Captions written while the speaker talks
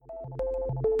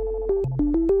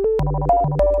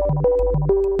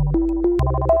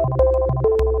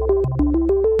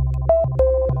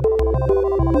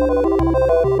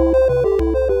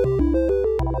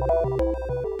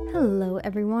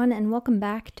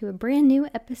to a brand new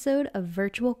episode of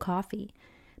Virtual Coffee.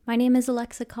 My name is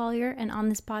Alexa Collier, and on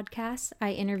this podcast,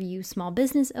 I interview small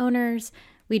business owners.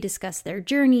 We discuss their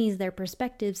journeys, their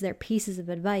perspectives, their pieces of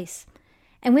advice.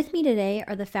 And with me today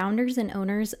are the founders and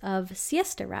owners of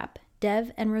Siesta Wrap,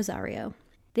 Dev and Rosario.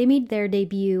 They made their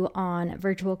debut on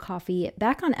Virtual Coffee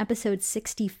back on episode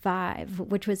 65,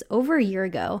 which was over a year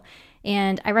ago.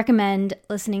 And I recommend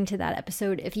listening to that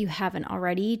episode if you haven't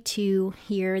already to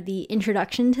hear the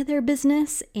introduction to their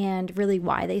business and really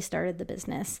why they started the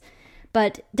business.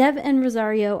 But Dev and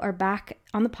Rosario are back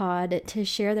on the pod to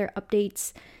share their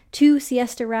updates to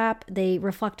Siesta Wrap. They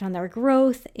reflect on their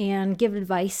growth and give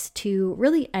advice to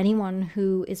really anyone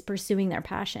who is pursuing their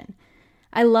passion.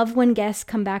 I love when guests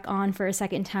come back on for a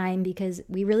second time because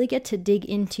we really get to dig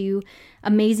into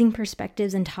amazing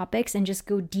perspectives and topics and just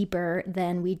go deeper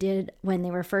than we did when they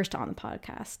were first on the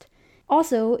podcast.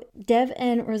 Also, Dev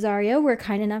and Rosario were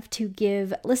kind enough to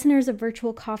give listeners of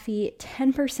Virtual Coffee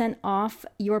 10% off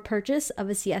your purchase of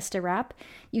a Siesta Wrap.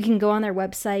 You can go on their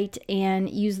website and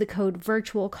use the code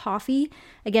Virtual Coffee,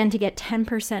 again, to get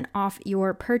 10% off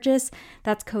your purchase.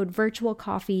 That's code Virtual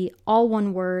Coffee, all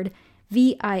one word,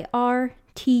 VIRTUALCOFFEE,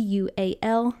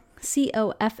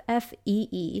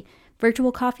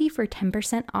 Virtual Coffee for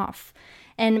 10% off.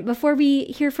 And before we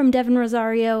hear from Dev and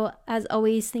Rosario, as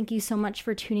always, thank you so much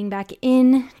for tuning back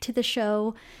in to the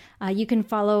show. You can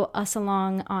follow us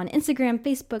along on Instagram,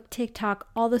 Facebook, TikTok,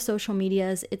 all the social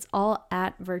medias. It's all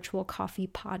at Virtual Coffee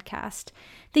Podcast.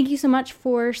 Thank you so much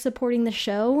for supporting the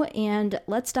show, and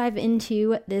let's dive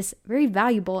into this very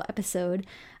valuable episode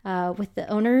with the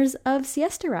owners of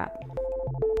Siesta Wrap.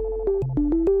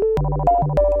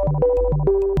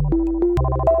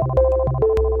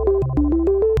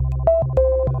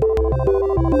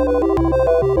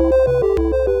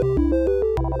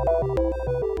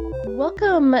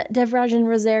 Welcome, Devraj and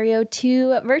Rosario,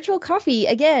 to Virtual Coffee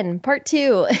again, part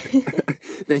 2.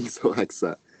 Thanks,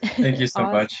 Alexa. Thank you so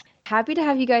much. Happy to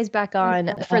have you guys back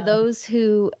on. For those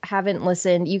who haven't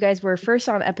listened, you guys were first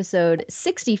on episode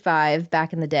 65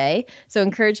 back in the day. So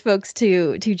encourage folks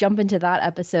to jump into that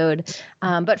episode.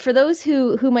 But for those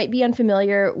who might be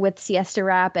unfamiliar with Siesta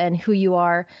Wrap and who you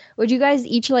are, would you guys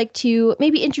each like to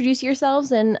maybe introduce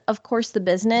yourselves and, of course, the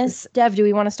business? Dev, do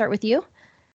we want to start with you?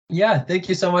 Yeah, thank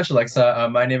you so much, Alexa.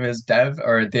 My name is Dev,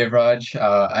 or Devraj.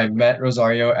 I met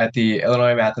Rosario at the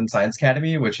Illinois Math and Science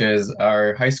Academy, which is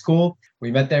our high school.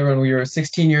 We met there when we were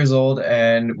 16 years old,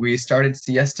 and we started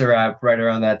Siesta Wrap right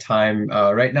around that time.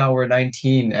 Right now, we're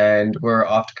 19, and we're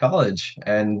off to college.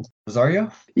 And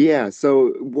Rosario? Yeah,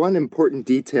 so one important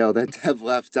detail that Dev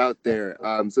left out there.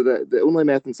 So the Illinois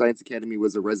Math and Science Academy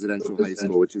was a residential high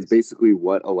school, which is basically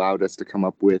what allowed us to come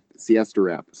up with Siesta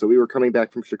Wrap. So we were coming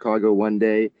back from Chicago one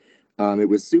day. It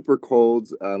was super cold.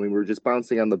 We were just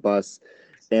bouncing on the bus,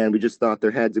 and we just thought there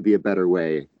had to be a better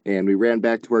way. And we ran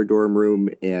back to our dorm room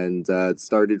and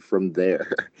started from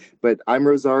there. But I'm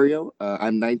Rosario.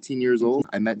 I'm 19 years old.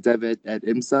 I met Dev at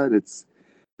IMSA, and it's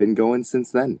been going since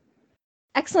then.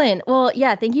 Excellent. Well,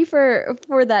 yeah, thank you for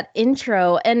that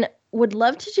intro, and would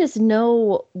love to just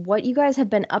know what you guys have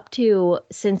been up to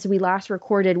since we last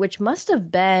recorded, which must have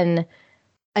been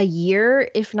a year,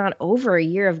 if not over a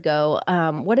year ago.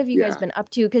 What have you guys been up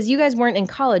to? Because you guys weren't in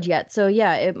college yet, so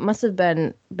yeah, it must have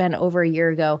been over a year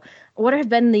ago. What have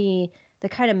been the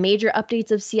kind of major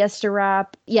updates of Siesta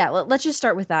Wrap? Yeah, let's just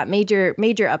start with that. Major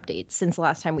updates since the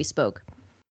last time we spoke.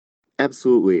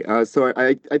 Absolutely. So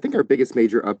I think our biggest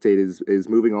major update is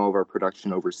moving all of our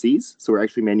production overseas. So we're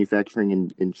actually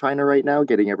manufacturing in China right now,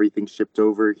 getting everything shipped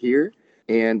over here.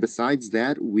 And besides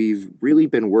that, we've really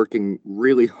been working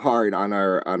really hard on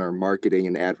our marketing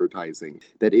and advertising.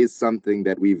 That is something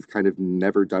that we've kind of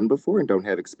never done before and don't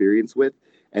have experience with.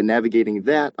 And navigating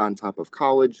that on top of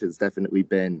college has definitely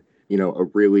been, a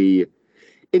really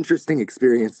interesting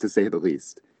experience, to say the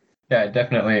least. Yeah,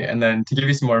 definitely. And then to give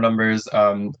you some more numbers,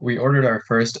 we ordered our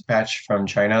first batch from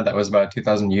China that was about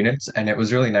 2,000 units. And it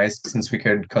was really nice since we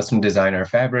could custom design our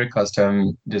fabric,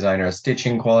 custom design our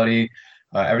stitching quality.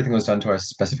 Everything was done to our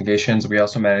specifications. We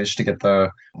also managed to get the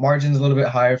margins a little bit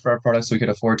higher for our products so we could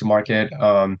afford to market.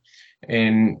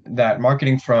 In that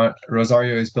marketing front,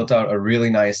 Rosario has built out a really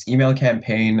nice email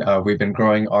campaign. We've been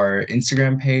growing our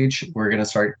Instagram page. We're going to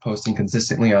start posting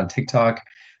consistently on TikTok.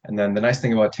 And then the nice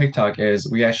thing about TikTok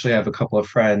is we actually have a couple of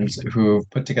friends who've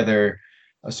put together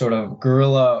a sort of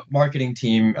guerrilla marketing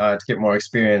team to get more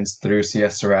experience through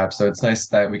Siesta Wrap. So it's nice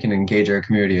that we can engage our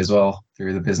community as well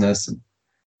through the business.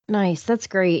 Nice. That's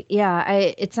great. Yeah,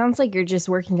 it sounds like you're just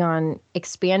working on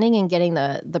expanding and getting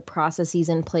the processes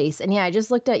in place. And yeah, I just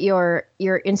looked at your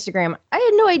Instagram. I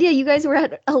had no idea you guys were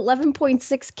at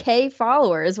 11.6K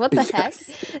followers. What the heck?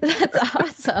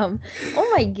 That's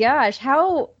Oh my gosh.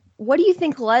 What do you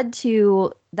think led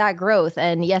to that growth?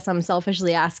 And yes, I'm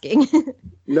selfishly asking.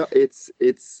 No, it's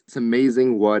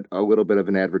amazing what a little bit of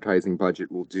an advertising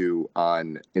budget will do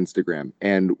on Instagram.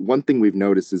 And one thing we've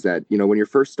noticed is that, when you're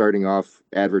first starting off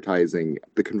advertising,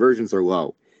 the conversions are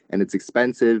low and it's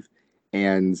expensive.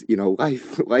 And,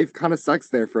 life kind of sucks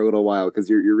there for a little while because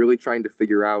you're really trying to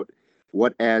figure out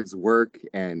what ads work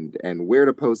and where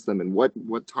to post them and what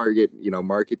target,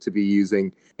 market to be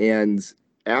using. And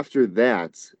after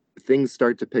that, things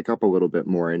start to pick up a little bit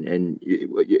more. And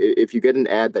if you get an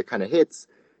ad that kind of hits,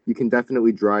 you can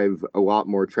definitely drive a lot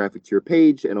more traffic to your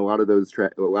page, and a lot of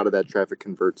that traffic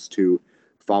converts to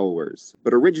followers.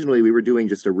 But originally, we were doing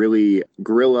just a really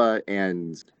guerrilla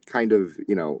and kind of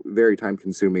very time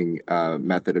consuming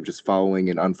method of just following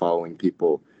and unfollowing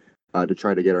people to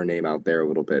try to get our name out there a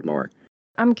little bit more.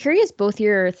 I'm curious both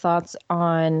your thoughts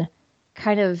on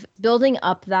kind of building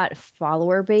up that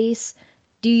follower base.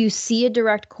 Do you see a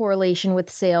direct correlation with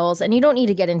sales? And you don't need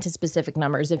to get into specific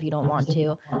numbers if you don't want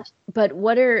to. But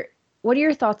what are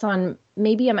your thoughts on,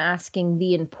 maybe I'm asking,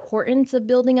 the importance of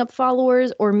building up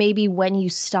followers, or maybe when you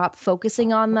stop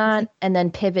focusing on that and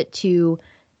then pivot to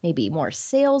maybe more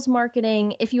sales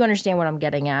marketing, if you understand what I'm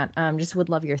getting at? Just would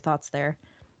love your thoughts there.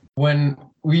 When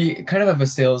we kind of have a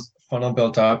sales funnel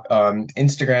built up,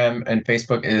 Instagram and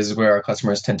Facebook is where our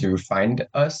customers tend to find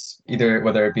us, either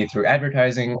whether it be through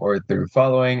advertising or through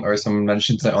following, or someone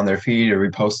mentions it on their feed or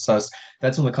reposts us.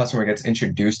 That's when the customer gets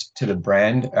introduced to the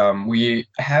brand. We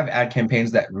have ad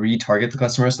campaigns that retarget the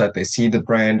customer so that they see the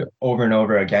brand over and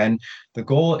over again. The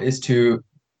goal is to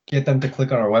get them to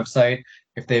click on our website.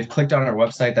 If they've clicked on our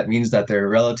website, that means that they're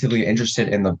relatively interested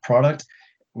in the product.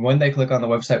 When they click on the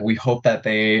website, we hope that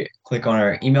they click on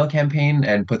our email campaign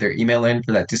and put their email in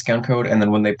for that discount code. And then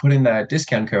when they put in that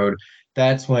discount code,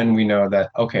 that's when we know that,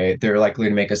 okay, they're likely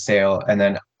to make a sale. And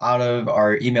then out of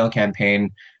our email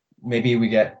campaign, maybe we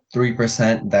get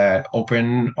 3% that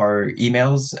open our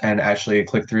emails and actually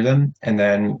click through them. And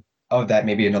then of that,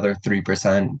 maybe another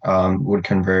 3% would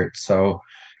convert. So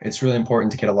it's really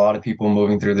important to get a lot of people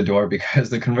moving through the door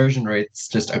because the conversion rates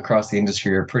just across the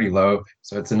industry are pretty low.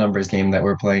 So it's a numbers game that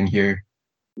we're playing here.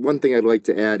 One thing I'd like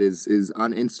to add is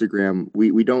on Instagram,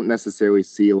 we don't necessarily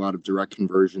see a lot of direct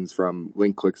conversions from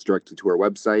link clicks directly to our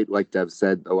website. Like Dev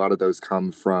said, a lot of those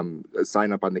come from a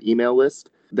sign up on the email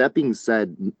list. That being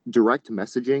said, direct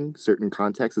messaging certain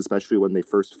contacts, especially when they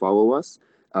first follow us,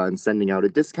 and sending out a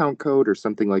discount code or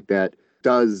something like that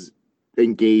does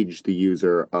engage the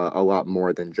user a lot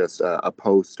more than just a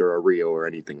post or a reel or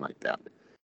anything like that.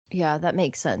 Yeah, that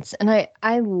makes sense. And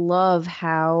I love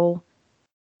how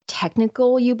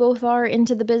technical you both are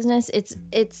into the business.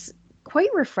 It's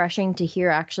quite refreshing to hear,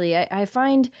 actually. I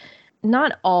find,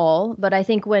 not all, but I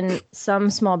think when some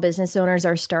small business owners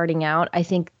are starting out, I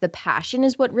think the passion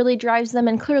is what really drives them.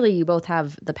 And clearly you both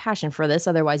have the passion for this,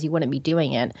 otherwise you wouldn't be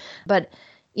doing it. But,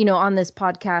 on this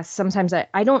podcast, sometimes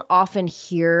I don't often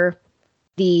hear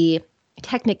the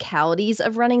technicalities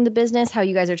of running the business, how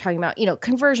you guys are talking about,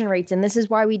 conversion rates, and this is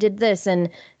why we did this, and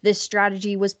this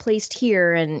strategy was placed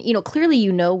here. And, clearly,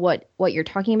 what you're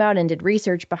talking about and did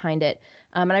research behind it.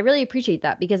 And I really appreciate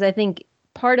that, because I think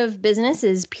part of business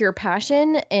is pure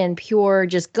passion and pure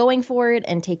just going for it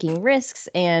and taking risks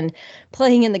and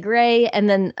playing in the gray. And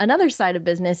then another side of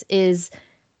business is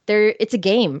it's a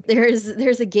game. There's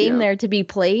a game there to be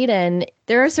played, and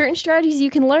there are certain strategies you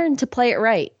can learn to play it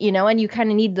right, and you kind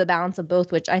of need the balance of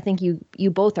both, which I think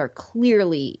you both are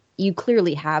clearly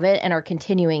have it and are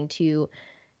continuing to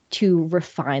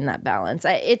refine that balance.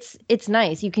 It's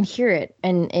nice. You can hear it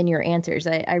in your answers.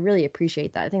 I really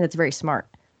appreciate that. I think that's very smart.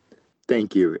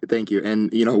 Thank you.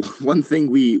 And, one thing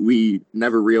we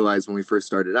never realized when we first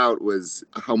started out was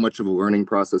how much of a learning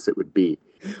process it would be.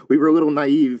 We were a little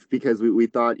naive because we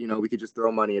thought, we could just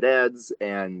throw money at ads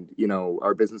and,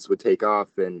 our business would take off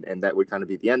and that would kind of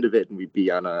be the end of it. And we'd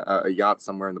be on a yacht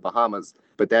somewhere in the Bahamas.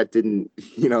 But that didn't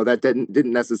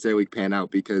necessarily pan out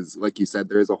because, like you said,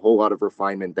 there is a whole lot of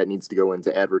refinement that needs to go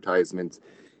into advertisement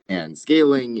and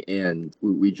scaling. And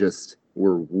we just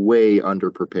were way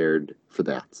underprepared for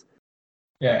that.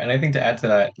 Yeah, and I think to add to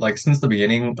that, since the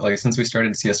beginning, since we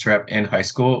started CS Rep in high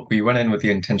school, we went in with the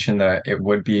intention that it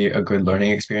would be a good learning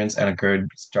experience and a good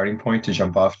starting point to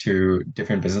jump off to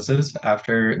different businesses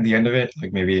after the end of it,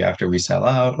 maybe after we sell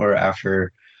out or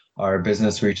after our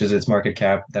business reaches its market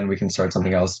cap, then we can start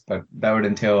something else. But that would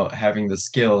entail having the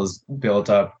skills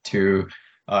built up to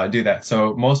do that.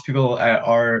 So most people at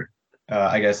our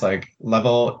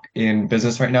level in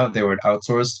business right now, they would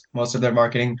outsource most of their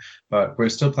marketing, but we're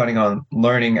still planning on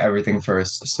learning everything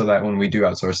first so that when we do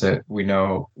outsource it, we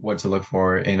know what to look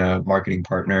for in a marketing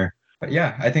partner. But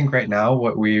yeah, I think right now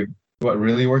what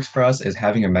really works for us is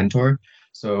having a mentor.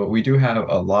 So we do have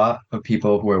a lot of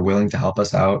people who are willing to help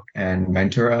us out and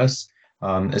mentor us.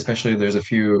 Especially there's a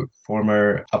few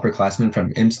former upperclassmen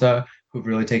from IMSTA who've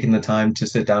really taken the time to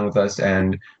sit down with us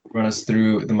and run us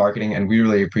through the marketing. And we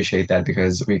really appreciate that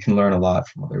because we can learn a lot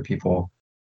from other people.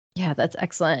 Yeah, that's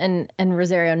excellent. And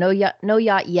Rosario, no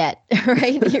yacht yet,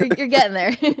 right? You're getting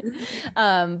there.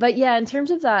 But yeah, in terms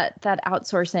of that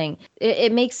outsourcing,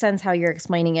 it makes sense how you're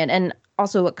explaining it. And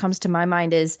also what comes to my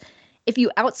mind is if you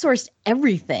outsourced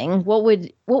everything, what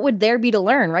would there be to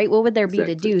learn, right? What would there be to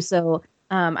Exactly. do? So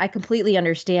I completely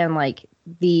understand like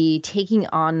the taking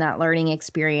on that learning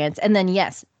experience. And then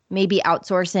yes, maybe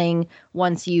outsourcing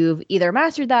once you've either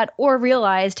mastered that or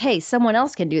realized, hey, someone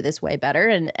else can do this way better,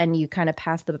 and you kind of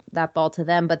pass that ball to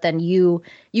them, but then you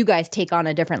guys take on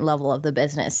a different level of the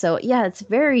business. So yeah, it's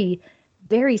very,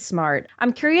 very smart.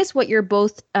 I'm curious what you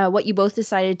both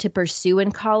decided to pursue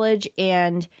in college,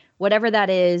 and whatever that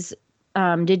is,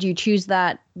 did you choose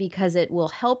that because it will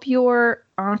help your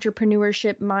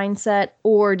entrepreneurship mindset,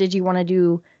 or did you want to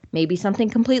do maybe something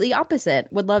completely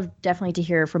opposite? Would love definitely to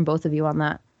hear from both of you on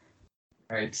that.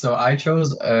 Right. So I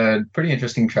chose a pretty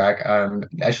interesting track. I'm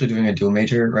actually doing a dual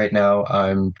major right now.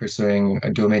 I'm pursuing a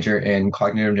dual major in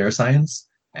cognitive neuroscience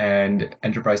and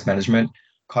enterprise management.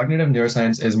 Cognitive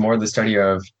neuroscience is more the study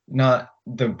of not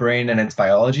the brain and its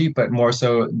biology, but more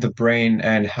so the brain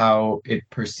and how it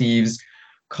perceives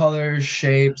colors,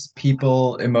 shapes,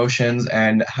 people, emotions,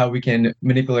 and how we can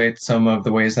manipulate some of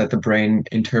the ways that the brain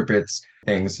interprets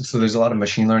things. So there's a lot of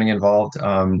machine learning involved,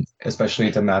 especially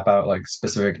to map out like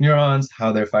specific neurons,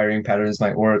 how their firing patterns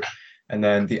might work. And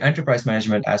then the enterprise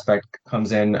management aspect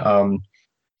comes in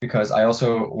because I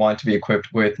also want to be equipped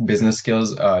with business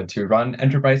skills to run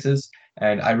enterprises.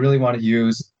 And I really want to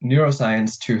use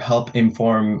neuroscience to help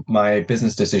inform my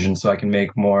business decisions so I can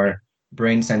make more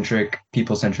brain-centric,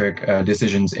 people-centric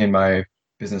decisions in my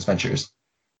business ventures.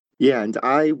 Yeah, and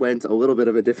I went a little bit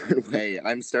of a different way.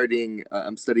 I'm studying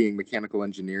mechanical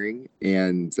engineering,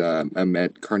 and I'm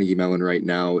at Carnegie Mellon right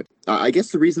now. I guess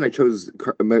the reason I chose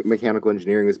mechanical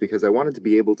engineering is because I wanted to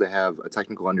be able to have a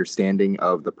technical understanding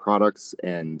of the products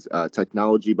and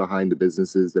technology behind the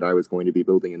businesses that I was going to be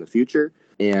building in the future.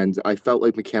 And I felt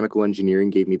like mechanical engineering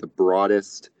gave me the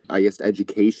broadest, I guess,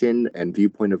 education and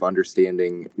viewpoint of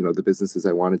understanding, the businesses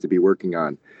I wanted to be working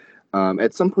on.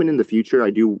 At some point in the future, I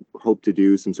do hope to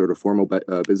do some sort of formal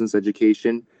business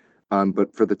education.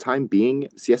 But for the time being,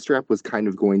 Siesta Rep was kind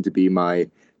of going to be my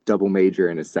double major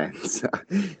in a sense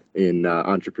in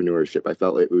entrepreneurship. I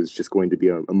felt it was just going to be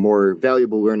a more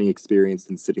valuable learning experience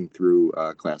than sitting through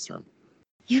a classroom.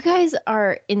 You guys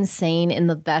are insane in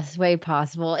the best way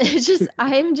possible.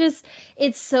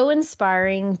 It's so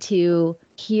inspiring to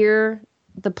hear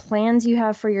the plans you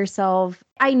have for yourself.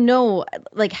 I know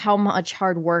like how much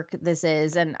hard work this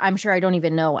is, and I'm sure I don't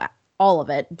even know all of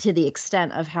it to the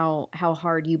extent of how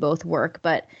hard you both work,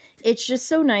 but it's just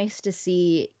so nice to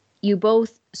see you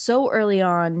both so early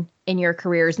on in your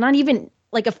careers, not even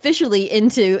like officially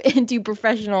into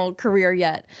professional career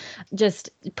yet, just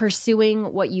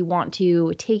pursuing what you want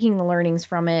to, taking the learnings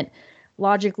from it,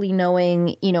 logically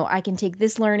knowing, I can take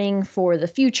this learning for the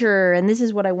future and this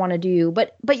is what I want to do.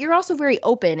 But you're also very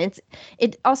open.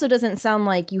 It also doesn't sound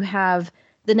like you have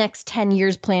the next 10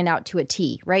 years planned out to a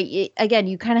T, right? Again,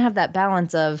 you kind of have that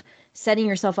balance of setting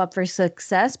yourself up for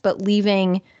success, but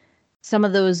leaving some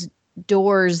of those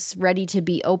doors ready to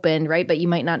be opened, right? But you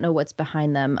might not know what's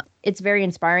behind them. It's very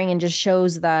inspiring and just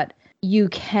shows that you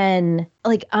can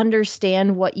like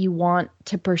understand what you want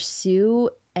to pursue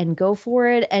and go for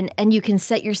it, and you can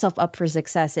set yourself up for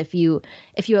success if you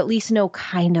at least know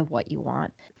kind of what you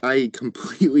want. I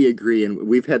completely agree, and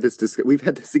we've had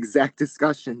this exact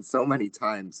discussion so many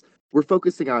times. We're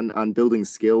focusing on building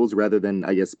skills rather than,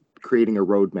 I guess, creating a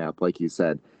roadmap, like you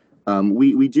said.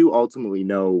 We do ultimately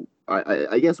know,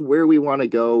 I guess, where we want to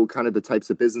go, kind of the types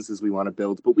of businesses we want to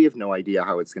build, but we have no idea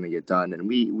how it's going to get done, and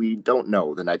we don't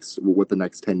know what the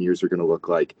next 10 years are going to look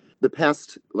like. The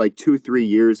past like 2-3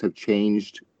 years have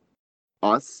changed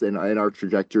us and our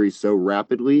trajectory so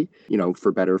rapidly,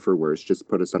 for better, for worse, just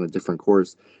put us on a different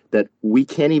course that we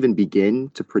can't even begin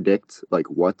to predict like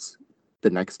what the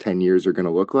next 10 years are going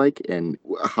to look like and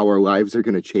how our lives are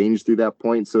going to change through that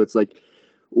point. So it's like,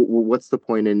 what's the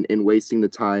point in wasting the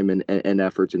time and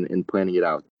effort in planning it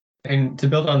out? And to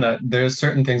build on that, there's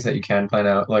certain things that you can plan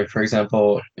out. Like, for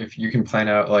example, if you can plan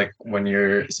out like when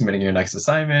you're submitting your next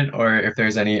assignment, or if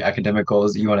there's any academic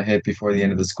goals that you want to hit before the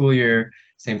end of the school year.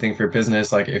 Same thing for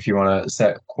business. Like if you want to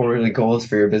set quarterly goals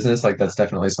for your business, like that's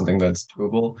definitely something that's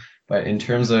doable. But in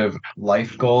terms of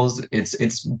life goals,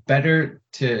 it's better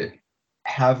to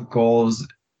have goals.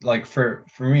 Like for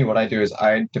me, what I do is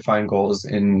I define goals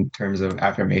in terms of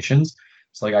affirmations.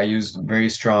 So like I use very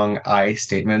strong I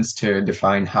statements to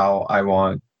define how I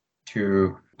want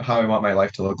my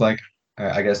life to look like.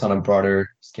 I guess on a broader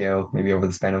scale, maybe over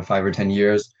the span of 5 or 10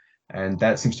 years. And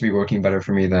that seems to be working better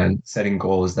for me than setting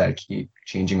goals that keep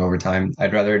changing over time.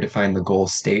 I'd rather define the goal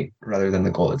state rather than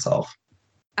the goal itself.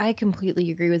 I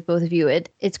completely agree with both of you.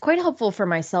 It's quite helpful for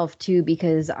myself too,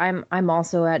 because I'm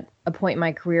also at a point in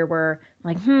my career where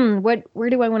I'm like, where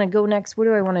do I want to go next? What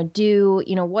do I want to do?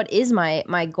 What is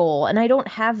my goal? And I don't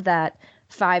have that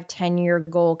 5-10 year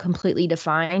goal completely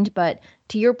defined, but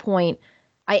to your point,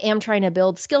 I am trying to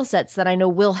build skill sets that I know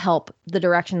will help the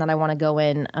direction that I want to go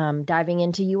in, diving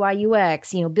into UI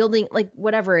UX, building like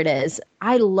whatever it is.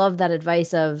 I love that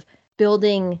advice of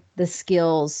building the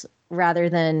skills rather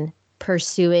than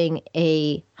pursuing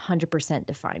a 100%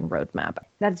 defined roadmap.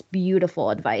 That's beautiful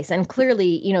advice. And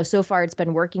clearly, so far it's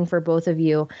been working for both of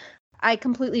you. I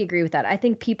completely agree with that. I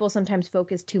think people sometimes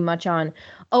focus too much on,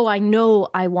 oh, I know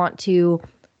I want to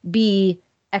be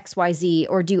XYZ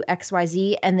or do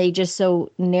XYZ, and they just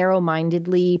so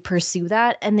narrow-mindedly pursue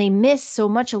that, and they miss so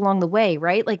much along the way,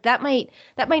 right? Like that might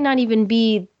not even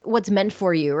be what's meant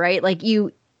for you, right? Like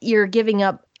you're giving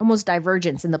up almost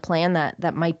divergence in the plan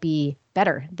that might be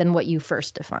better than what you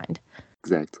first defined.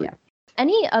 Exactly. Yeah.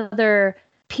 Any other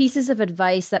pieces of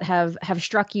advice that have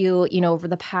struck you, over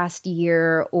the past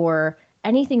year, or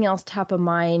anything else top of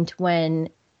mind when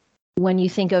you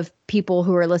think of people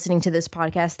who are listening to this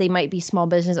podcast? They might be small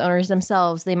business owners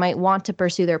themselves. They might want to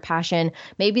pursue their passion.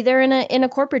 Maybe they're in a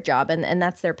corporate job and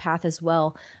that's their path as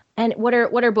well. And what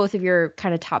are both of your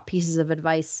kind of top pieces of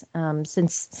advice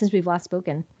since we've last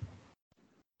spoken?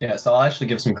 Yeah, so I'll actually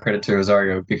give some credit to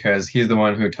Rosario because he's the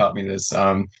one who taught me this.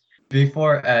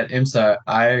 Before at IMSA,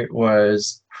 I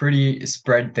was pretty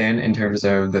spread thin in terms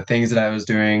of the things that I was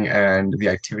doing and the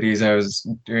activities I was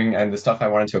doing and the stuff I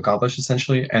wanted to accomplish,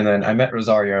 essentially. And then I met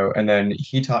Rosario, and then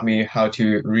he taught me how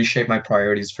to reshape my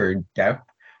priorities for depth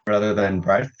rather than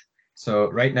breadth.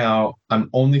 So right now, I'm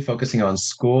only focusing on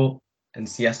school and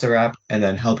siesta wrap and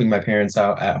then helping my parents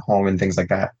out at home and things like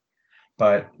that.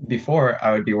 But before,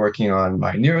 I would be working on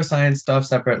my neuroscience stuff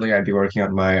separately. I'd be working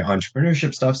on my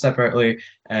entrepreneurship stuff separately.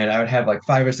 And I would have like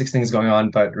 5 or 6 things going on.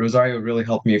 But Rosario really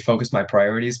helped me focus my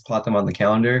priorities, plot them on the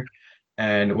calendar.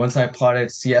 And once I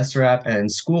plotted CS Wrap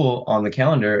and school on the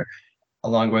calendar,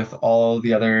 along with all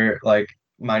the other like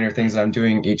minor things that I'm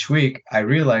doing each week, I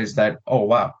realized that, oh,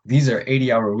 wow, these are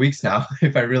 80-hour weeks now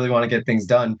if I really want to get things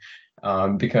done,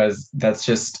 because that's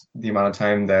just the amount of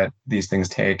time that these things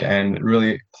take. And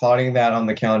really plotting that on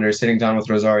the calendar, sitting down with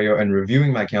Rosario and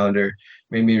reviewing my calendar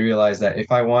made me realize that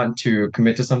if I want to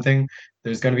commit to something,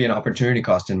 there's going to be an opportunity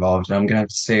cost involved. And I'm going to have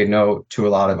to say no to a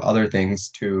lot of other things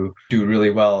to do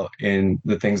really well in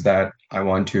the things that I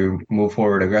want to move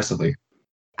forward aggressively.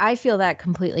 I feel that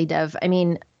completely, Dev. I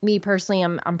mean, me personally,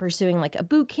 I'm pursuing like a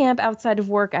boot camp outside of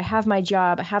work. I have my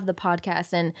job, I have the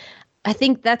podcast, and I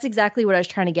think that's exactly what I was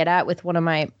trying to get at with one of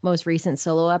my most recent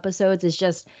solo episodes, is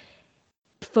just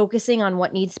focusing on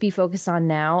what needs to be focused on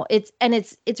now. It's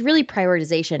really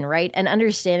prioritization, right? And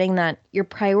understanding that your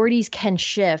priorities can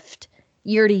shift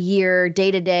year to year,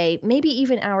 day to day, maybe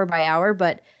even hour by hour,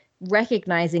 but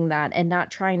recognizing that and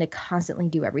not trying to constantly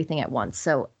do everything at once.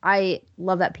 So I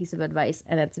love that piece of advice,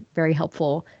 and it's very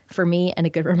helpful for me and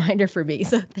a good reminder for me.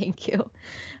 So thank you.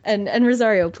 And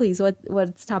Rosario, please,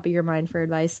 what's top of your mind for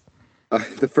advice?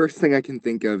 The first thing I can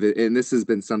think of, and this has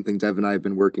been something Dev and I have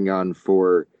been working on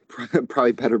for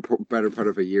probably better part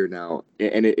of a year now,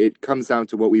 and it comes down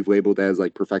to what we've labeled as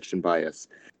like perfection bias.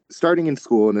 Starting in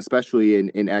school, and especially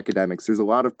in academics, there's a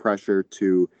lot of pressure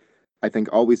to, I think,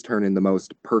 always turn in the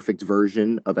most perfect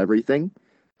version of everything.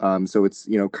 So it's,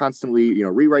 constantly,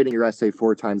 rewriting your essay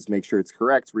 4 times to make sure it's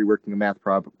correct, reworking a math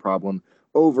problem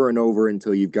over and over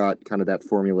until you've got kind of that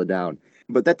formula down.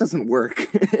 But that doesn't work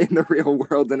in the real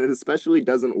world, and it especially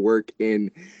doesn't work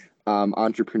in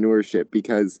entrepreneurship,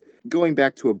 because going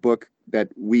back to a book that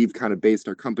we've kind of based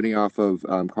our company off of,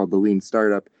 called The Lean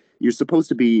Startup, you're supposed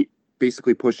to be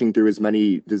basically pushing through as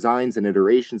many designs and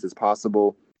iterations as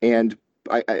possible. And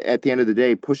at the end of the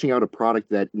day, pushing out a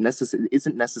product that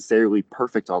isn't necessarily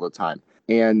perfect all the time.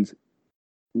 And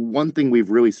one thing we've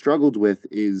really struggled with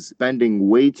is spending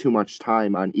way too much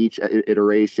time on each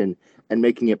iteration and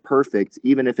making it perfect,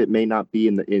 even if it may not be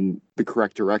in the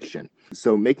correct direction.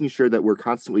 So making sure that we're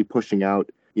constantly pushing out,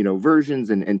 versions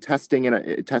and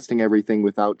testing everything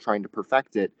without trying to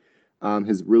perfect it,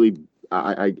 has really,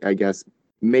 I guess,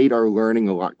 made our learning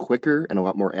a lot quicker and a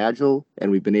lot more agile. And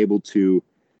we've been able to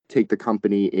take the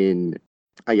company in,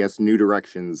 I guess, new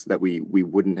directions that we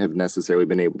wouldn't have necessarily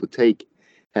been able to take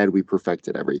had we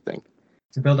perfected everything.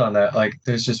 To build on that, like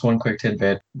there's just one quick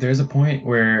tidbit. There's a point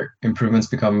where improvements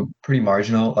become pretty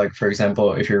marginal. Like for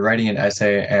example, if you're writing an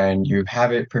essay and you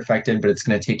have it perfected, but it's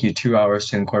going to take you 2 hours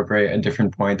to incorporate a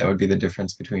different point, that would be the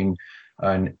difference between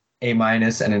an A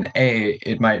minus and an A.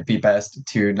 It might be best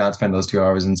to not spend those 2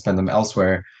 hours and spend them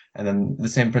elsewhere. And then the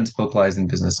same principle applies in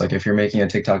business. Like if you're making a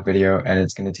TikTok video and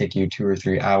it's going to take you 2 or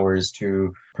 3 hours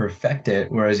to perfect it,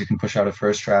 whereas you can push out a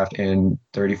first draft in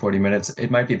 30, 40 minutes,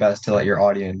 it might be best to let your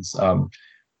audience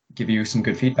give you some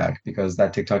good feedback, because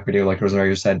that TikTok video, like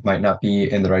Rosario said, might not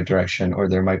be in the right direction, or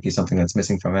there might be something that's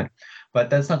missing from it. But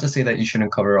that's not to say that you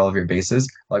shouldn't cover all of your bases.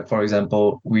 Like, for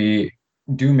example, we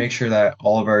do make sure that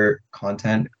all of our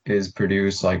content is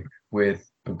produced like with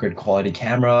a good quality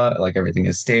camera, like everything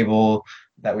is stable,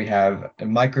 that we have a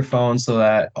microphone so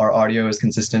that our audio is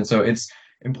consistent. So it's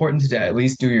important to at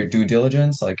least do your due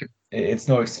diligence. Like it's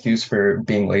no excuse for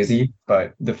being lazy,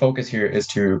 but the focus here is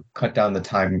to cut down the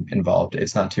time involved.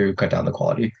 It's not to cut down the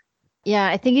quality. Yeah,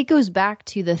 I think it goes back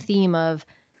to the theme of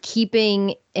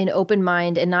keeping an open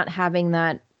mind and not having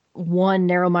that one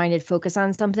narrow-minded focus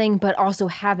on something, but also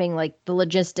having like the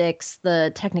logistics, the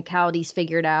technicalities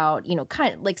figured out,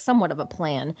 kind of like somewhat of a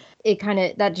plan.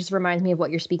 That just reminds me of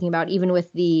what you're speaking about, even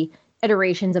with the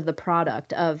iterations of the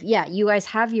product of, yeah, you guys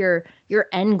have your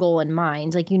end goal in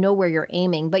mind, like where you're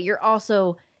aiming, but you're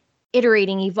also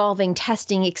iterating, evolving,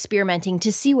 testing, experimenting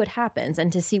to see what happens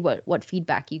and to see what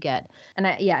feedback you get. And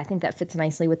I think that fits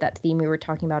nicely with that theme we were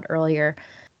talking about earlier.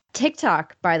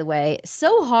 TikTok, by the way,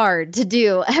 so hard to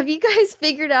do. Have you guys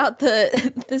figured out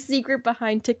the secret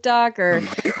behind TikTok? Or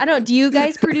I don't know, do you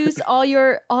guys produce all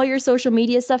your social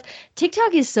media stuff?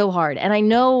 TikTok is so hard. And I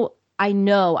know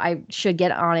I should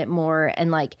get on it more and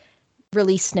like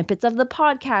release snippets of the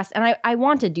podcast. And I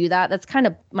want to do that. That's kind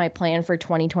of my plan for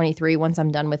 2023 once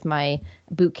I'm done with my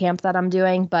boot camp that I'm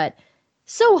doing. But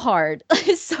so hard,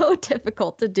 so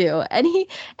difficult to do. Any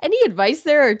advice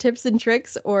there or tips and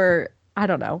tricks, or I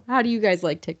don't know. How do you guys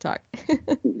like TikTok?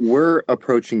 We're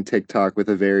approaching TikTok with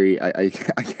a very, I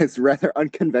guess, rather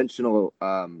unconventional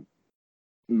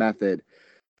method.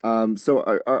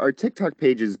 So our TikTok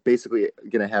page is basically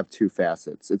going to have two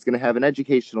facets. It's going to have an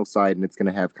educational side, and it's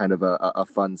going to have kind of a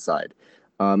fun side.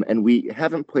 And we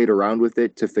haven't played around with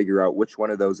it to figure out which one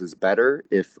of those is better,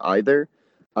 if either.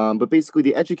 But basically,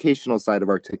 the educational side of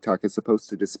our TikTok is supposed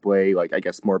to display, like, I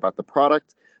guess, more about the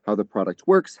product, how the product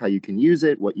works, how you can use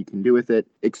it, what you can do with it.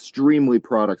 Extremely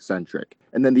product centric.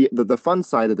 And then the fun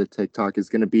side of the TikTok is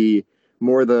going to be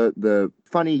more the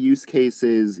funny use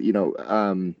cases,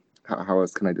 how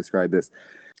else can I describe this?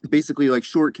 Basically, like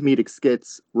short comedic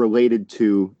skits related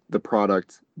to the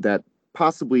product that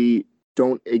possibly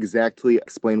don't exactly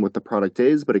explain what the product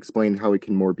is, but explain how it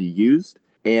can more be used.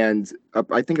 And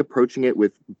I think approaching it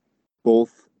with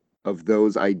both of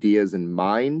those ideas in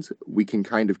mind, we can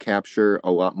kind of capture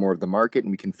a lot more of the market, and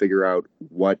we can figure out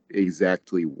what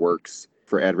exactly works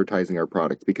for advertising our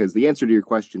product. Because the answer to your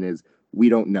question is, we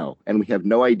don't know, and we have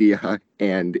no idea,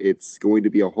 and it's going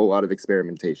to be a whole lot of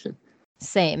experimentation.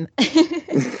 Same.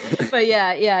 But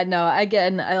no,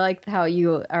 again, I like how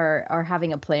you are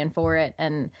having a plan for it,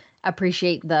 and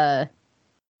appreciate that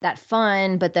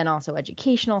fun, but then also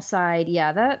educational side.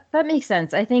 Yeah, that makes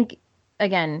sense. I think,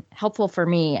 again, helpful for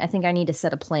me. I think I need to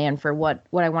set a plan for what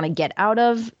I want to get out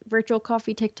of Virtual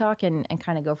Coffee TikTok and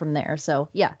kind of go from there. So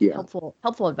yeah.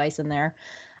 Helpful advice in there.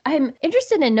 I'm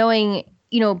interested in knowing,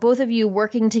 both of you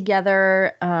working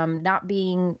together, not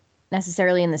being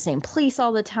necessarily in the same place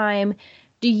all the time.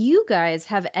 Do you guys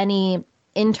have any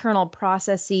internal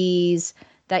processes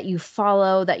that you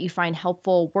follow that you find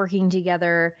helpful working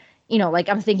together? Like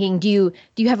I'm thinking, do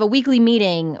you have a weekly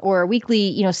meeting or a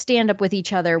weekly, stand up with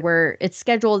each other where it's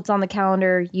scheduled, it's on the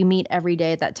calendar, you meet every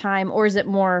day at that time? Or is it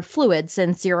more fluid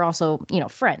since you're also,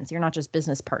 friends, you're not just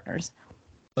business partners?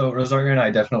 So Rosario and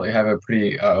I definitely have a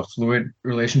pretty fluid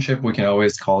relationship. We can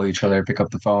always call each other, pick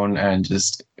up the phone, and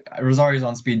just Rosario's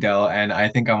on speed dial, and I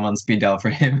think I'm on speed dial for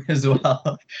him as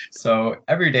well. So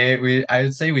every day I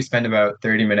would say we spend about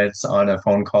 30 minutes on a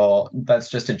phone call. That's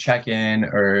just to check in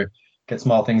or get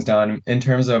small things done. In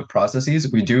terms of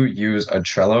processes, we do use a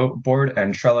Trello board,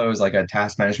 and Trello is like a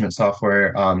task management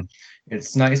software.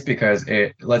 It's nice because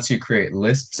it lets you create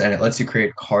lists and it lets you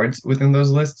create cards within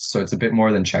those lists. So it's a bit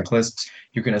more than checklists.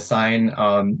 You can assign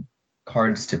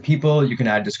cards to people. You can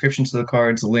add descriptions to the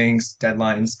cards, links,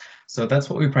 deadlines. So that's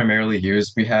what we primarily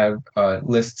use. We have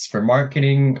lists for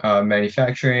marketing,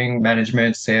 manufacturing,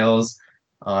 management, sales.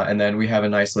 And then we have a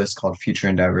nice list called future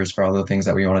endeavors for all the things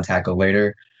that we want to tackle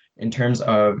later. In terms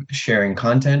of sharing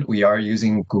content, we are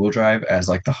using Google Drive as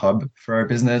like the hub for our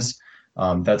business.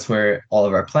 That's where all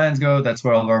of our plans go. That's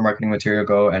where all of our marketing material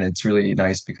go. And it's really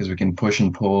nice because we can push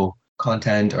and pull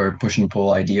content or push and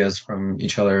pull ideas from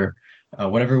each other.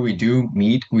 Whenever we do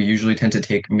meet, we usually tend to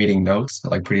take meeting notes,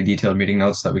 like pretty detailed meeting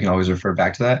notes that we can always refer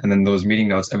back to that. And then those meeting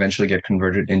notes eventually get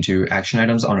converted into action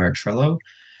items on our Trello.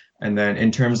 And then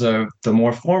in terms of the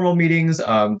more formal meetings,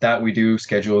 that we do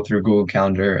schedule through Google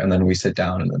Calendar, and then we sit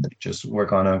down and then just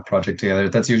work on a project together.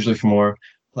 That's usually for more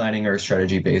planning or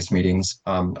strategy-based meetings.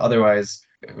 Otherwise,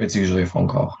 it's usually a phone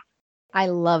call. I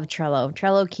love Trello.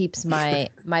 Trello keeps my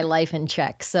life in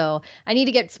check. So I need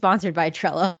to get sponsored by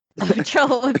Trello.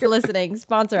 Trello, if you're listening,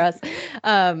 sponsor us.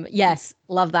 Yes,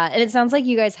 love that. And it sounds like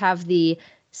you guys have the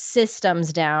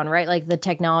systems down, right? Like the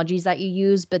technologies that you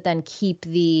use, but then keep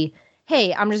the,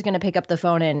 hey, I'm just going to pick up the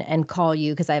phone and call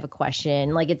you because I have a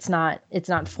question. Like it's not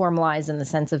formalized in the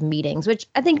sense of meetings, which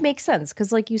I think makes sense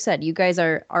because like you said, you guys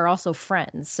are also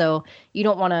friends. So you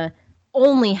don't want to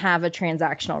only have a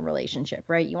transactional relationship,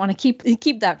 right? You want to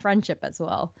keep that friendship as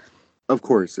well. Of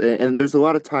course. And there's a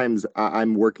lot of times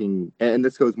I'm working, and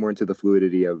this goes more into the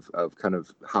fluidity of kind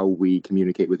of how we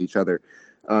communicate with each other.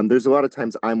 There's a lot of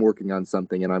times I'm working on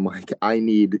something and I'm like, I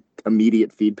need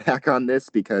immediate feedback on this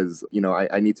because,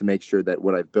 I need to make sure that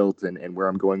what I've built and where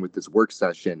I'm going with this work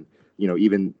session,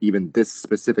 even this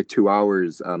specific 2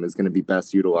 hours is going to be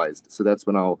best utilized. So that's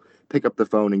when I'll pick up the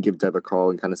phone and give Dev a call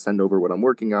and kind of send over what I'm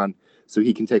working on so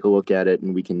he can take a look at it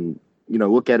and we can,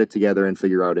 look at it together and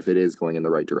figure out if it is going in the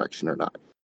right direction or not.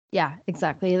 Yeah,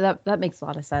 exactly. That makes a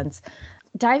lot of sense.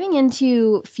 Diving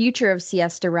into future of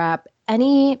Siesta Wrap,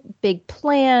 any big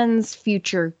plans,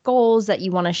 future goals that you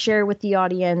want to share with the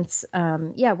audience?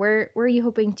 Where are you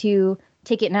hoping to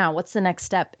take it now? What's the next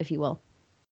step, if you will?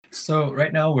 So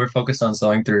right now we're focused on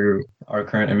selling through our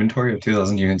current inventory of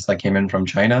 2,000 units that came in from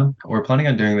China. We're planning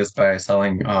on doing this by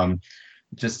selling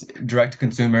just direct to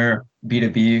consumer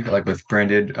B2B, like with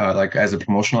branded, like as a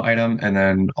promotional item, and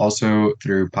then also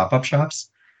through pop-up shops.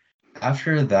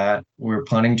 After that, we're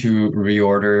planning to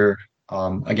reorder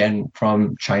again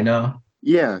from China.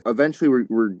 Yeah, eventually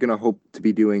we're going to hope to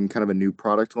be doing kind of a new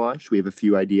product launch. We have a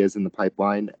few ideas in the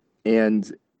pipeline. And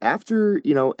after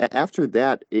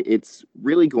that, it's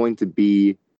really going to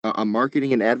be a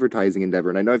marketing and advertising endeavor.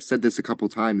 And I know I've said this a couple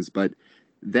times, but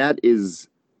that is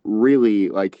really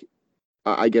like,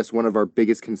 I guess, one of our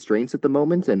biggest constraints at the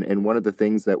moment. And one of the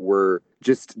things that we're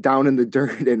just down in the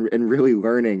dirt and really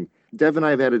learning. Dev and I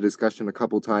have had a discussion a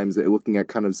couple times looking at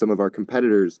kind of some of our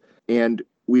competitors. And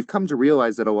we've come to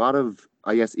realize that a lot of,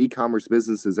 I guess, e-commerce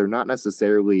businesses are not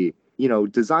necessarily,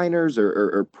 designers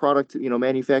or product,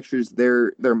 manufacturers.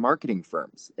 They're marketing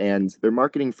firms, and they're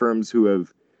marketing firms who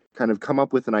have kind of come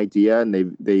up with an idea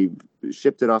and they've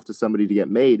shipped it off to somebody to get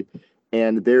made.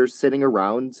 And they're sitting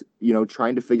around,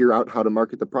 trying to figure out how to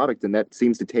market the product. And that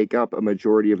seems to take up a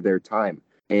majority of their time.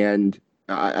 And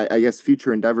I guess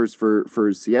future endeavors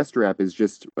for Siesta Wrap is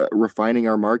just refining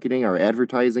our marketing, our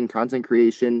advertising, content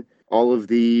creation, all of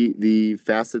the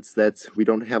facets that we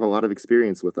don't have a lot of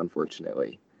experience with,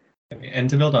 unfortunately. And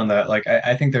to build on that, like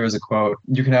I think there was a quote,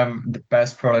 you can have the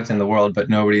best product in the world, but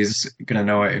nobody's gonna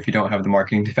know it if you don't have the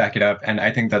marketing to back it up. And I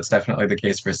think that's definitely the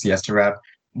case for Siesta Wrap.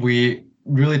 We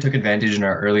really took advantage in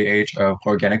our early age of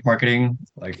organic marketing,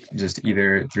 like just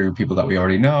either through people that we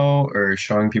already know or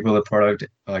showing people the product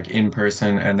like in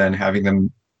person and then having them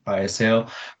buy a sale.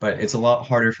 But it's a lot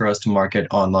harder for us to market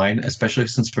online, especially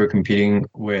since we're competing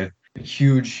with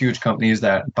huge companies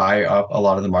that buy up a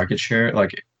lot of the market share.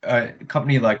 Like a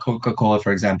company like Coca-Cola,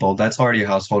 for example, that's already a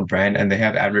household brand and they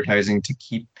have advertising to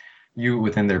keep you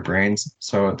within their brains.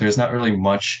 So there's not really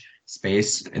much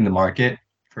space in the market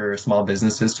for small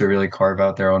businesses to really carve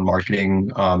out their own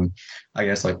marketing, I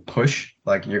guess, like push.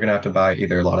 Like you're gonna have to buy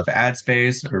either a lot of ad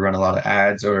space or run a lot of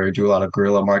ads or do a lot of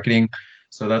guerrilla marketing.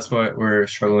 So that's what we're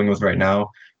struggling with right now.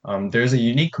 There's a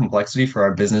unique complexity for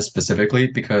our business specifically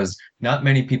because not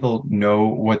many people know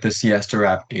what the Siesta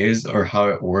Wrap is or how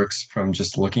it works from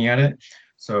just looking at it.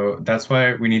 So that's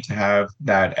why we need to have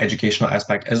that educational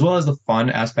aspect as well as the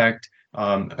fun aspect,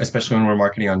 especially when we're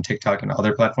marketing on TikTok and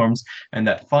other platforms. And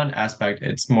that fun aspect,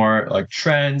 it's more like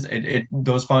trends.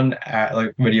 Those fun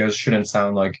like videos shouldn't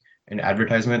sound like an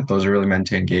advertisement. Those are really meant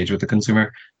to engage with the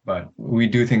consumer. But we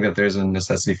do think that there's a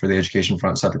necessity for the education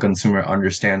front so that the consumer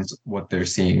understands what they're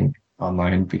seeing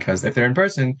online. Because if they're in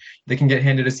person, they can get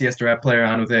handed a Siesta Wrap, play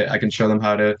around with it. I can show them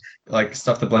how to like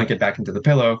stuff the blanket back into the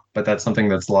pillow, but that's something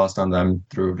that's lost on them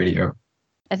through video.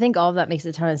 I think all of that makes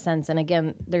a ton of sense. And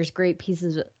again, there's great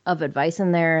pieces of advice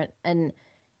in there. And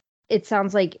it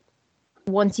sounds like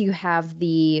once you have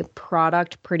the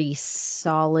product pretty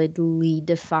solidly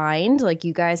defined, like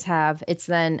you guys have, it's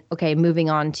then, okay, moving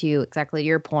on to exactly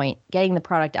your point, getting the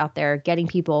product out there, getting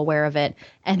people aware of it.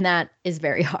 And that is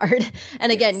very hard.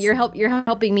 And again, Yes. you're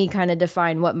helping me kind of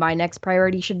define what my next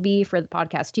priority should be for the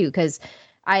podcast too, because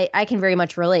I can very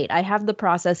much relate. I have the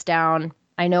process down.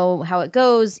 I know how it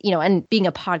goes, and being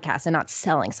a podcast and not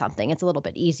selling something, it's a little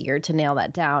bit easier to nail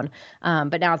that down.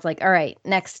 But now it's like, all right,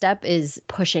 next step is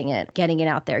pushing it, getting it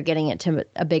out there, getting it to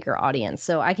a bigger audience.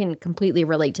 So I can completely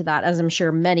relate to that, as I'm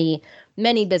sure many,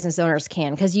 many business owners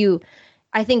can, because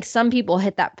I think some people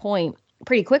hit that point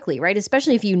pretty quickly, right?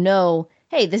 Especially if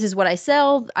hey, this is what I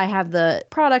sell. I have the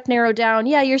product narrowed down.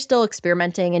 Yeah, you're still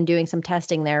experimenting and doing some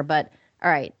testing there, but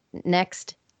all right,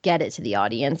 next, get it to the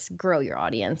audience, grow your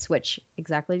audience, which,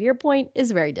 exactly to your point,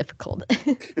 is very difficult.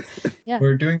 Yeah.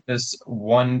 We're doing this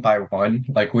one by one.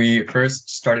 Like, we first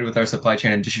started with our supply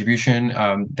chain and distribution.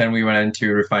 Then we went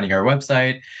into refining our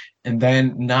website. And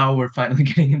then now we're finally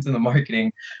getting into the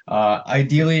marketing.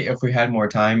 Ideally, if we had more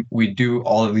time, we do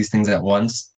all of these things at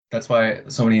once. That's why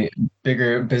so many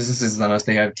bigger businesses than us,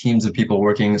 they have teams of people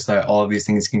working so that all of these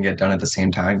things can get done at the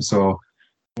same time. So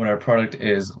when our product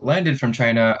is landed from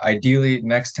China, ideally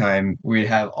next time we'd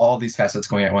have all these facets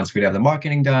going at once. We'd have the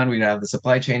marketing done, we'd have the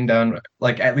supply chain done,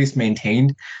 like at least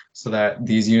maintained, so that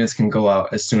these units can go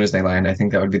out as soon as they land. I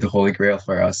think that would be the holy grail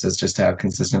for us, is just to have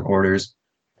consistent orders.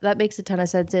 That makes a ton of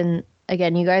sense. And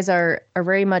again, you guys are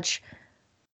very much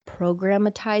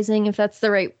programmatizing, if that's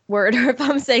the right word, or if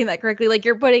I'm saying that correctly. Like,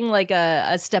 you're putting like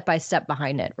a step-by-step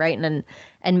behind it, right?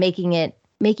 And making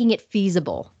it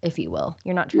feasible, if you will.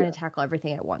 You're not trying to tackle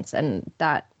everything at once. And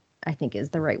that, I think,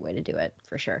 is the right way to do it,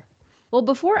 for sure. Well,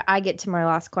 before I get to my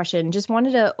last question, just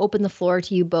wanted to open the floor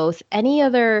to you both. Any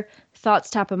other thoughts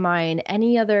top of mind?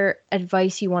 Any other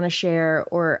advice you want to share,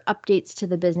 or updates to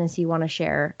the business you want to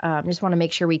share? Just want to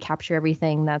make sure we capture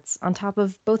everything that's on top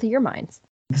of both of your minds.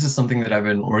 This is something that I've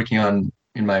been working on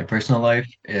in my personal life,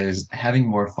 is having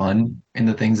more fun in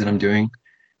the things that I'm doing.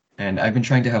 And I've been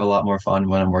trying to have a lot more fun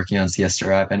when I'm working on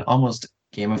Siesta App, and almost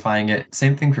gamifying it.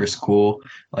 Same thing for school.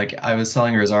 Like, I was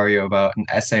telling Rosario about an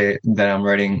essay that I'm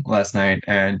writing last night,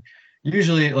 and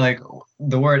usually, like,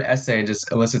 the word essay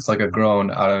just elicits like a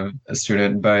groan out of a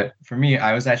student. But for me,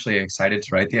 I was actually excited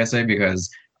to write the essay because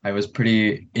I was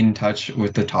pretty in touch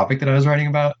with the topic that I was writing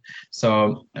about.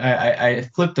 So I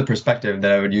flipped the perspective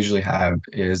that I would usually have,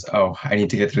 is, oh, I need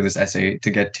to get through this essay to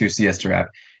get to Siesta App.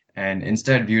 And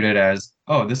instead viewed it as,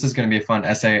 oh, this is going to be a fun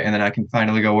essay, and then I can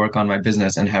finally go work on my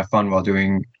business and have fun while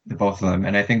doing both of them.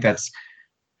 And I think that's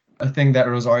a thing that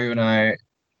Rosario and I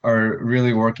are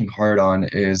really working hard on,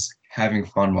 is having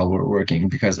fun while we're working.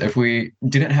 Because if we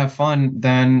didn't have fun,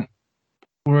 then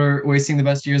we're wasting the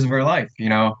best years of our life.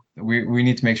 We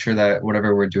need to make sure that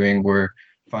whatever we're doing, we're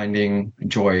finding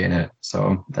joy in it.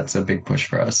 So that's a big push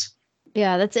for us.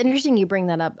 Yeah, that's interesting you bring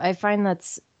that up. I find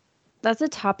that's a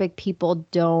topic people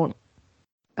don't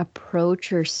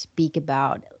approach or speak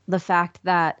about. The fact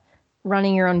that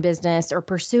running your own business or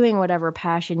pursuing whatever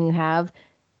passion you have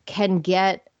can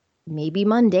get maybe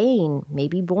mundane,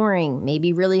 maybe boring,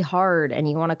 maybe really hard, and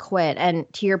you want to quit.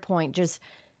 And to your point, just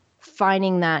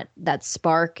finding that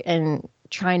spark and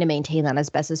trying to maintain that as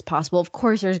best as possible. Of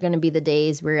course, there's going to be the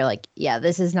days where you're like, yeah,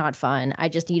 this is not fun. I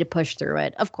just need to push through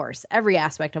it. Of course, every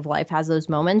aspect of life has those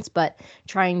moments, but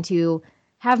trying to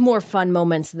have more fun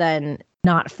moments than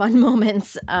not fun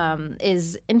moments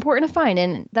is important to find.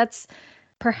 And that's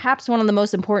perhaps one of the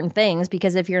most important things,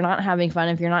 because if you're not having fun,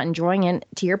 if you're not enjoying it,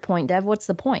 to your point, Dev, what's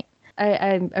the point?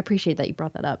 I appreciate that you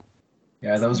brought that up.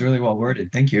 Yeah, that was really well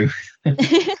worded. Thank you.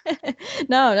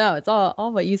 No, it's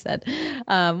all what you said.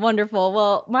 Wonderful.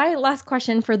 Well, my last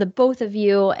question for the both of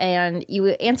you, and you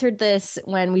answered this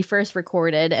when we first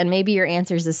recorded, and maybe your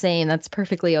answer is the same. That's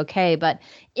perfectly okay. But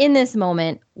in this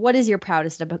moment, what is your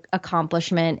proudest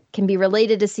accomplishment? Can be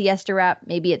related to Siesta App.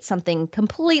 Maybe it's something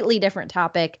completely different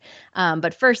topic.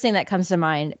 But first thing that comes to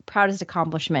mind, proudest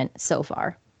accomplishment so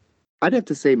far. I'd have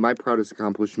to say my proudest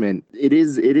accomplishment, it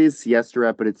is Siesta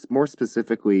App, but it's more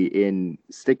specifically in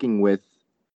sticking with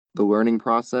the learning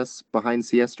process behind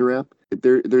Siesta App.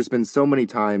 There's been so many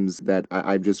times that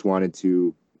I've just wanted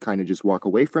to kind of just walk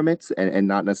away from it and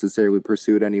not necessarily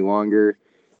pursue it any longer.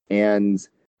 And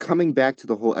coming back to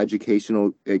the whole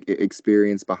educational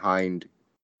experience behind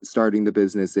starting the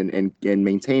business and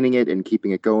maintaining it and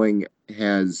keeping it going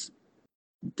has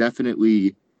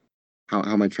definitely... How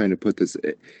am I trying to put this?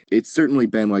 It's certainly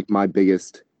been like my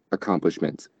biggest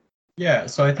accomplishment. Yeah,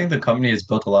 so I think the company has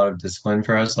built a lot of discipline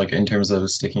for us, like in terms of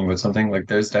sticking with something. Like,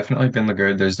 there's definitely been the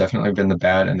good, there's definitely been the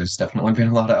bad, and there's definitely been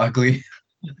a lot of ugly.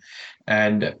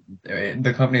 And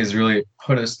the company has really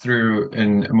put us through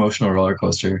an emotional roller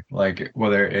coaster, like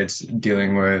whether it's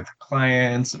dealing with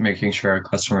clients, making sure our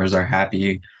customers are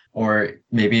happy, or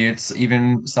maybe it's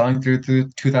even selling through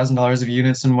 $2,000 of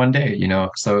units in one day, you know?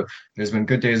 So there's been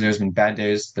good days, there's been bad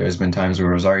days, there's been times where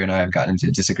Rosario and I have gotten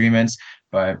into disagreements,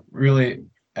 but really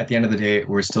at the end of the day,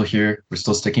 we're still here, we're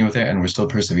still sticking with it, and we're still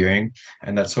persevering.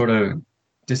 And that sort of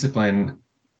discipline,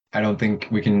 I don't think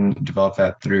we can develop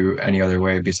that through any other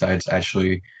way besides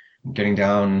actually getting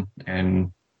down and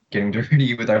getting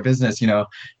dirty with our business, you know,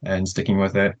 and sticking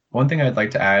with it. One thing I'd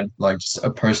like to add, like just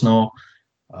a personal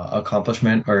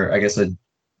accomplishment, or I guess a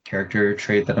character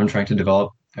trait that I'm trying to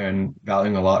develop and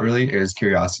valuing a lot really is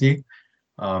curiosity.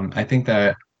 I think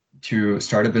that to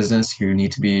start a business, you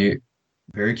need to be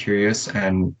very curious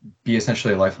and be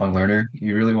essentially a lifelong learner.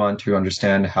 You really want to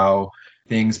understand how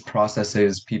things,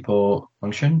 processes, people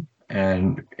function,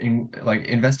 and like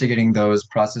investigating those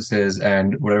processes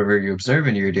and whatever you observe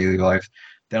in your daily life,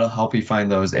 that'll help you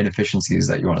find those inefficiencies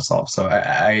that you want to solve. So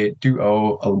I do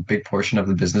owe a big portion of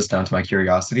the business down to my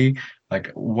curiosity,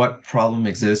 like what problem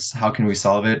exists, how can we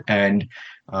solve it, and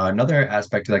another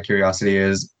aspect of that curiosity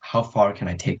is how far can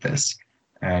I take this?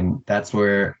 And that's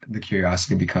where the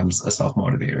curiosity becomes a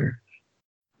self-motivator.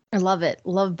 I love it.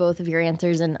 Love both of your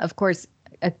answers. And of course,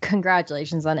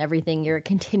 congratulations on everything you're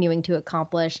continuing to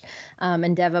accomplish.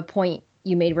 And Dev, a point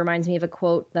you made reminds me of a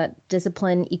quote that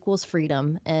discipline equals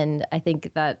freedom. And I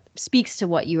think that speaks to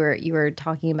what you were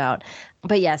talking about.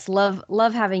 But yes,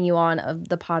 love having you on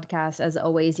the podcast as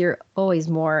always. You're always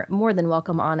more than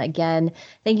welcome on again.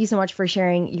 Thank you so much for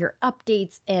sharing your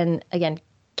updates. And again,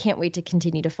 can't wait to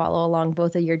continue to follow along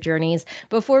both of your journeys.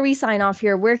 Before we sign off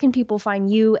here, where can people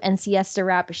find you and Siesta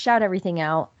Wrap? Shout everything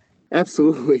out.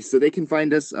 Absolutely. So they can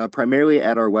find us primarily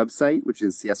at our website, which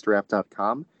is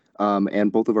siestawrap.com,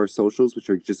 and both of our socials, which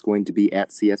are just going to be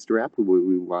at Siesta Wrap.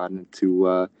 We wanted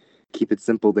to keep it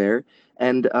simple there.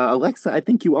 And Alexa, I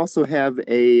think you also have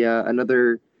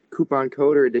another coupon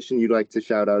code or edition you'd like to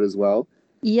shout out as well.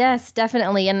 Yes,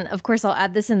 definitely. And of course, I'll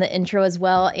add this in the intro as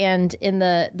well and in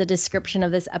the description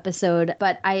of this episode.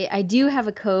 But I do have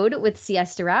a code with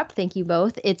Siesta Wrap. Thank you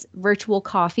both. It's Virtual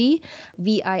Coffee,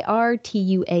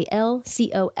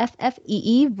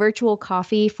 VIRTUALCOFFEE, Virtual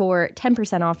Coffee for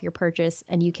 10% off your purchase.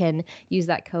 And you can use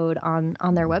that code on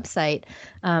their website.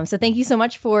 So thank you so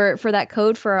much for that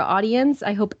code for our audience.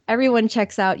 I hope everyone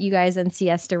checks out you guys and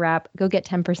Siesta Wrap. Go get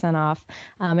 10% off.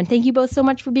 And thank you both so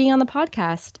much for being on the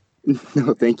podcast.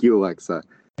 No, thank you, Alexa.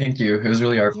 Thank you. It was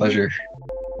really our pleasure.